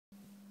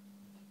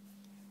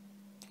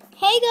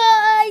Hey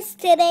guys,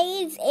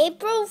 today is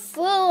April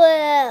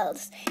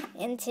Fools,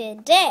 and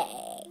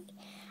today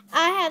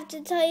I have to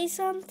tell you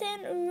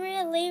something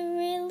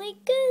really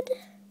good.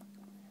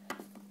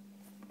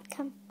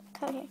 Come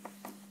here.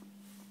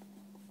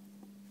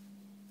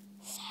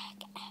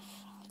 Zac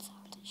Efron's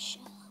on the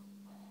show.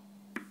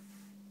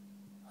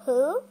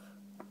 Who?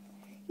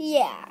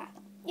 Yeah,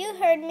 you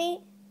heard me.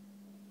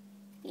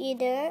 You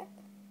didn't?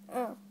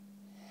 Oh.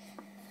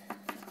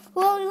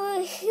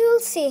 Well, you'll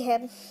see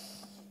him.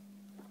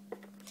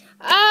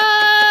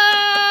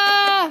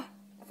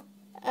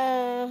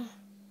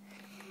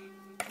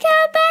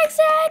 Come back,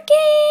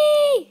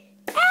 Zachy!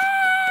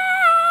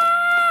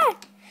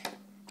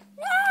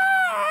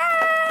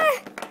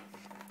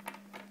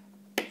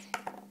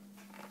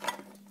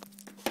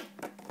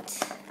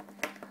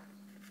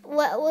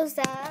 What was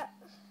that?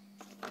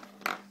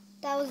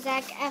 That was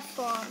Zac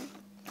Efron.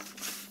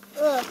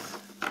 Ugh.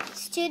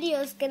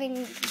 Studio's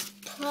getting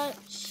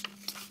punched.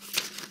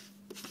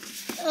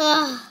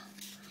 Ugh.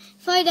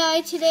 If I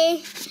die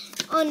today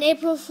on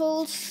April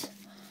Fool's,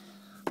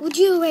 would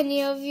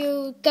any of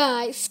you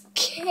guys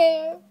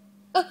care?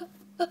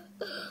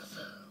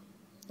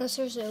 No,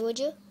 seriously, would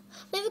you?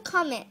 Leave a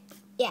comment.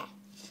 Yeah.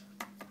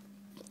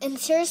 And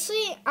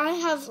seriously, I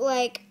have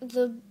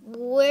the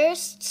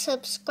worst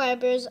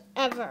subscribers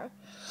ever.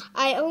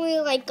 I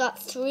only got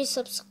 3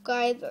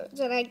 subscribers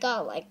and I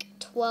got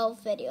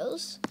 12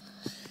 videos.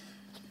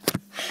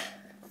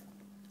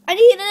 I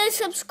need a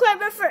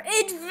subscriber for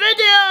each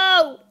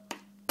video.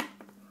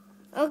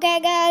 Okay,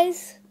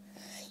 guys,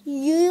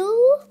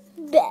 you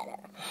better.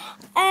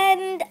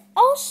 And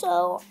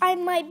also, I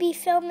might be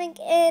filming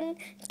in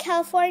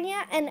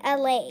California and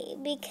LA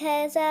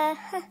because on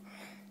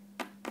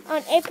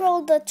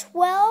April the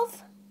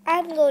 12th,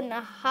 I'm going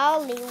to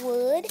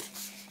Hollywood,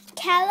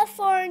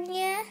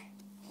 California,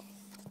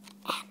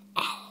 and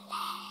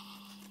LA.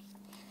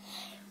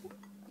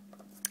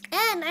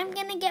 And I'm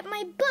going to get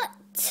my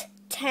butt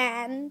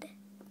tanned.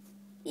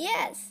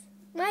 Yes,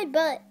 my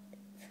butt.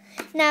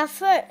 Now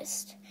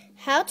first,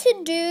 how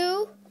to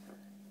do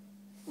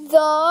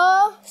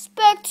the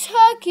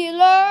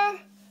spectacular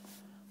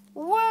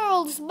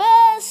world's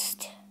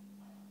best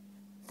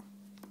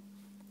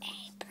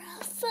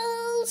April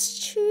Fool's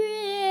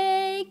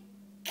trick.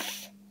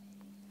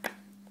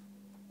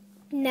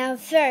 Now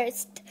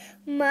first,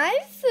 my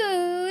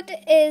food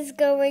is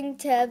going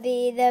to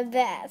be the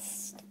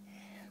best.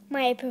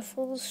 My April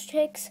Fool's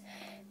tricks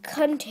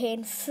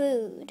contain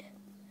food.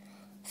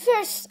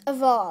 First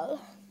of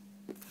all,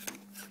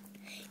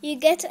 you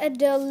get a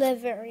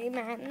delivery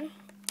man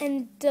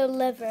and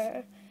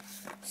deliver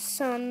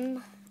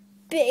some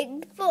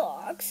big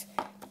box,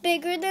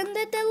 bigger than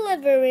the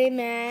delivery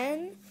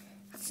man,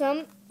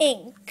 some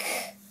ink.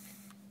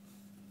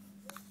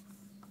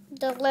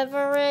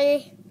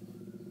 Delivery.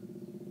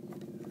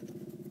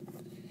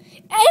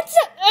 It's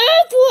an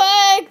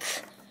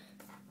earthquake!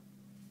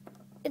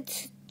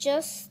 It's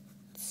just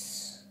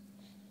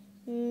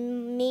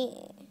me.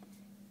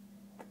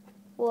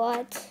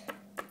 What?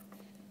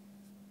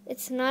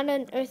 It's not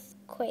an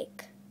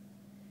earthquake.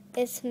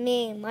 It's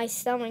me. My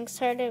stomach's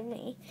hurting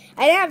me.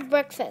 I didn't have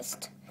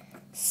breakfast.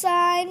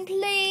 Sign,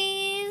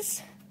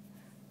 please.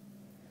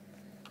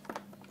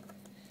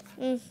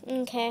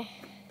 Okay.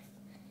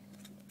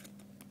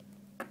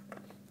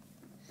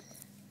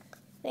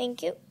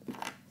 Thank you.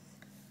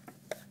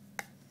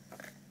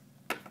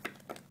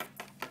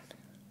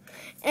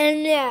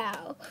 And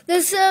now,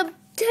 the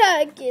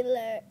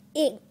spectacular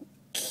ink.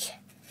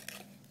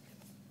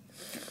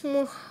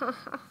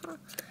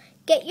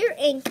 Get your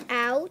ink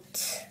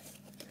out.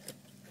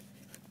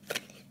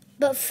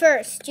 But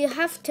first, you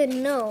have to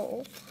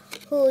know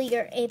who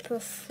you're April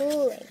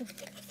Fooling.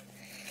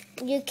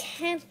 You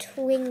can't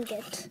wing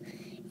it.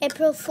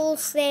 April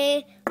Fool's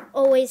Day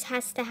always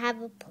has to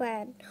have a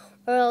plan.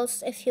 Or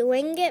else if you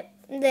wing it,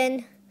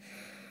 then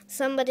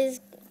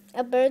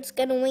a bird's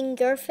gonna wing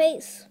your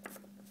face.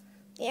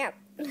 Yeah.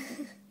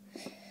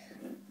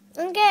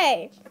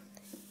 Okay.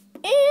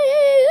 Ink.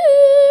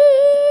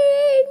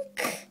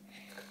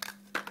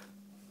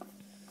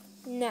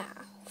 Now,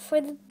 for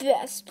the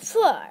best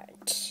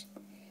part.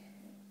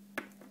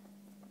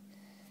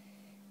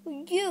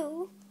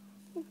 You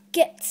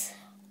get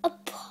a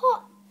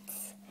pot.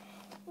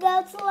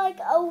 That's like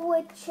a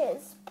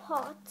witch's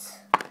pot.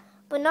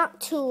 But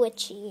not too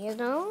witchy, you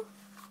know?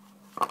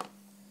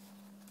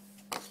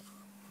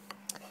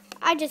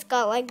 I just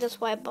got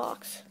this white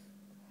box.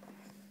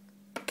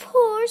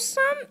 Pour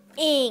some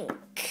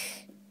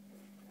ink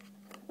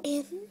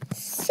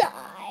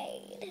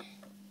inside.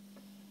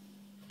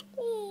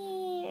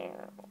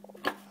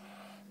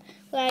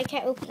 Well, I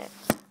can't open it.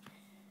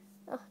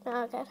 Oh,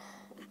 now I can.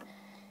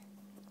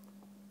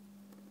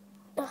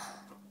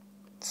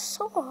 It's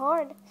so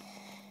hard.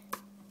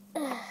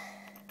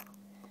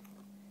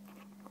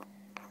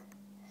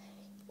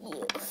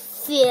 You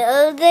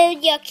feel the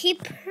yucky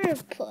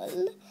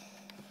purple.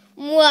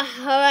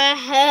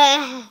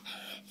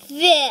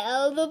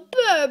 Feel the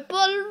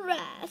purple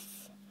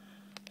wrath.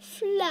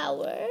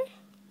 Flower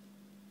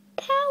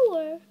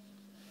power.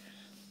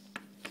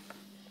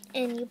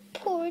 and you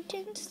pour it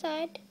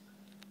inside.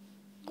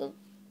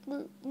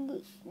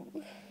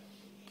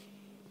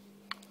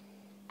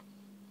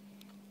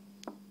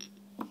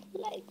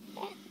 Like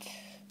that.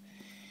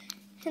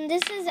 And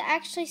this is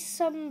actually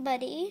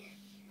somebody.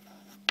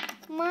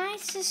 My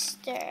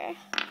sister.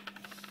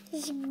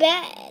 This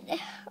bed.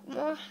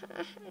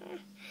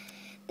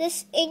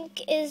 This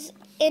ink is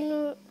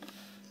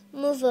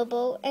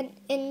immovable and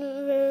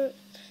it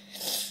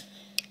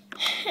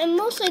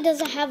mostly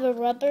doesn't have a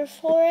rubber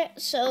for it,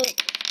 so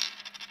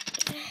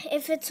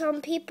if it's on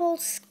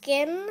people's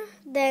skin,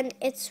 then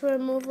it's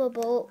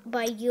removable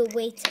by you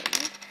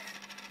waiting.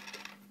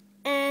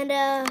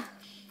 And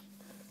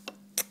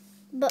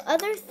but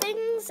other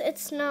things,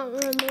 it's not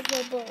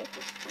removable.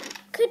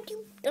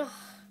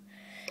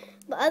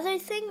 But other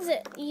things,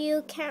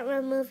 you can't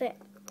remove it.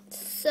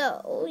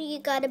 So you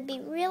gotta be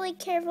really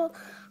careful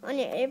on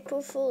your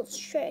April Fool's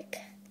trick.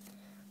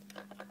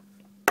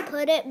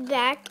 Put it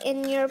back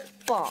in your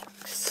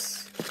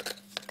box,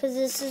 because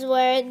this is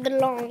where it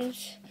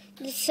belongs.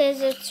 This says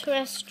it's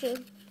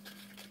restroom.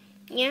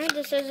 Yeah,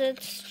 this says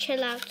it's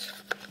chill out.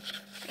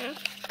 Yeah.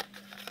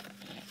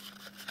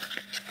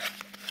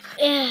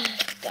 Ugh,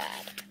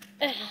 God.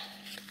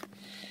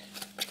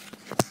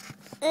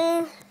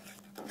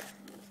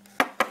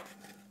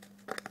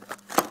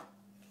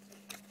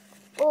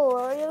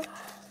 Or you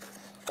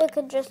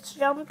could just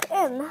jump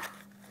in.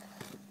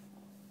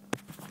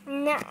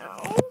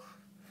 Now,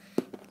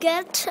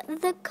 get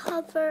the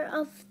cover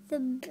of the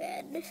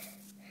bed.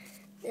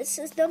 This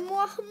is the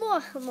more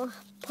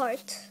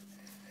part.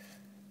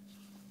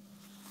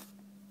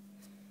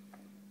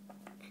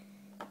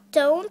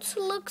 Don't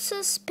look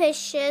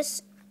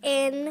suspicious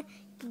in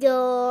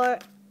your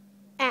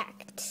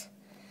act,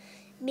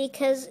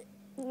 because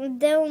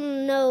they'll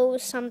know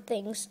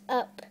something's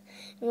up.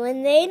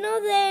 When they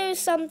know there's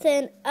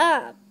something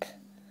up,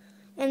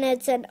 and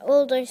it's an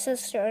older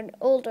sister and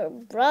older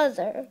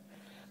brother,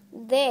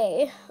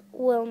 they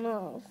will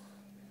know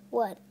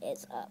what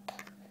is up.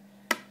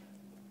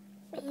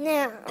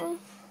 Now,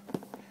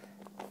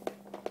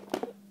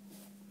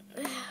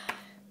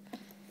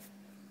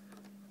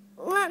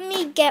 let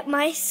me get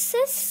my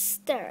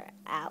sister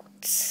out.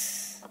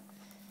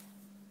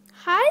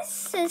 Hi,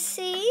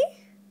 Sissy.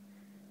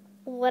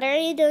 What are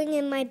you doing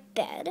in my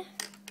bed?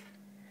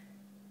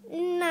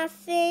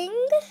 Nothing.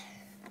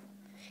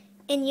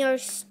 In your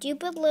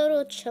stupid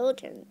little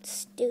children's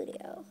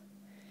studio.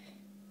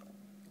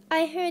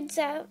 I heard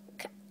Zac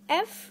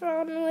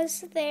Efron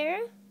was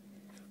there.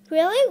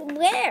 Really?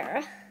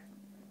 Where?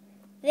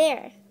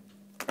 There.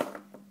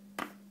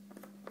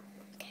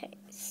 Okay,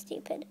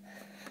 stupid.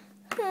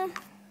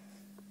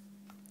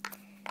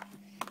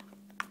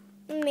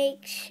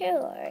 Make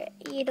sure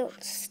you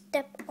don't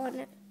step on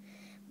it,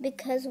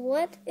 because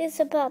what is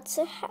about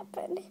to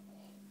happen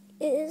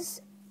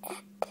is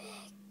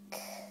epic.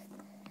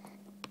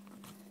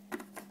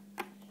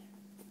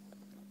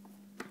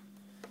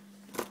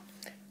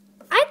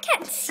 I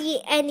can't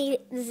see any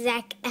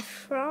Zac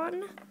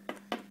Efron.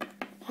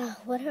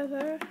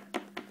 Whatever.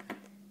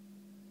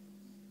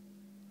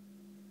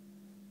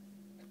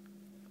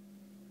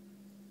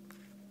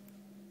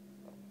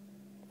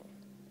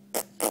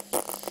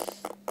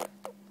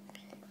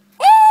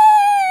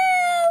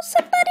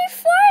 Somebody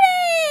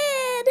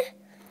farted!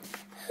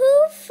 Who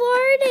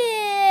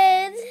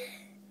farted?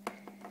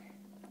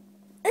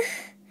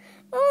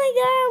 Oh my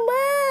God,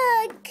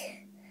 look!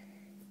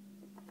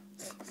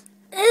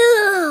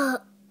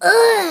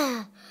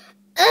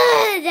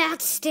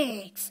 That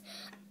stinks.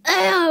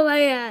 Oh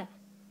my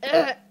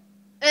God.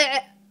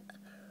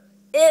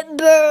 It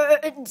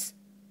burns.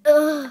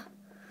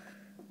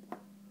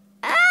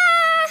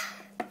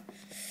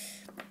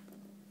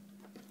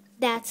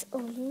 That's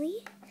only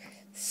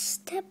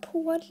step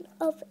 1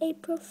 of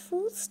April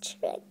Fool's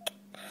trick.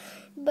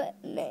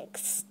 But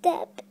next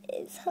step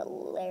is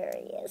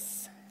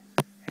hilarious.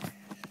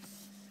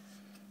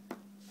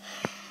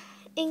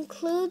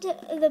 Include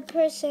the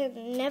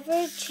person.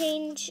 Never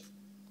change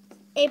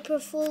April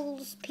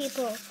Fool's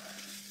people.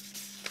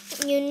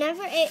 You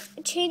never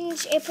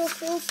change April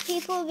Fool's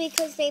people,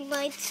 because they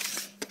might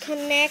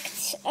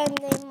connect and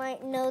they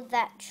might know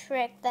that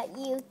trick that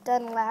you've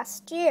done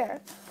last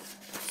year.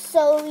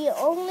 So you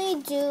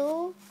only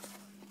do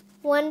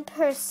one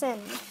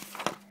person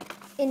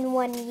in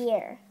 1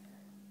 year.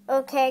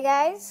 Okay,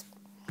 guys?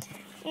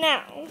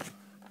 Now,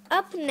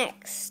 up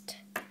next,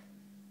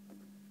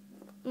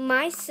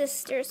 my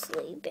sister's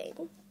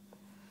sleeping.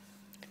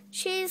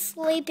 She's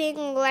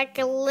sleeping like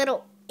a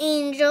little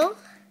angel,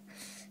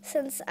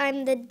 since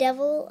I'm the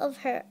devil of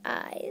her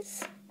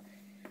eyes.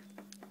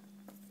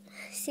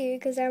 See,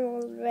 because I'm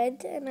all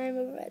red and I'm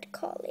a red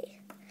collie.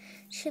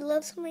 She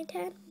loves my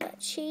tan,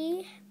 but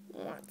she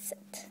wants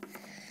it.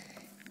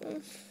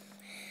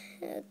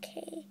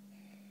 Okay.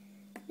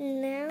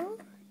 Now,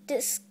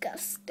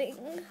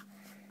 disgusting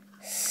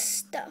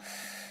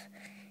stuff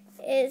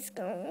is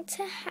going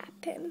to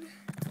happen.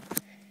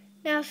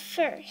 Now,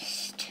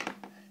 first,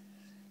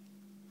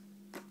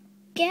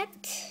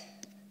 get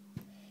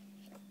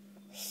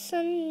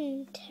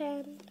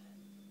suntan.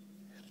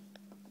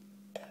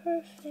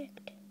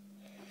 perfect.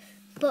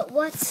 But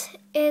what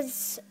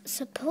it's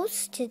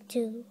supposed to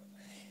do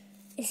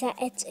is that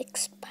it's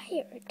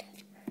expired.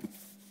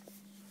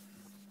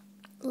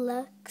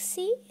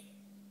 Luxy?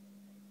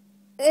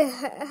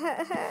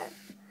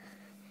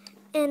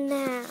 And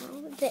now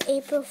the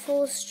April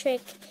Fool's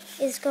trick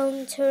is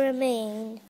going to remain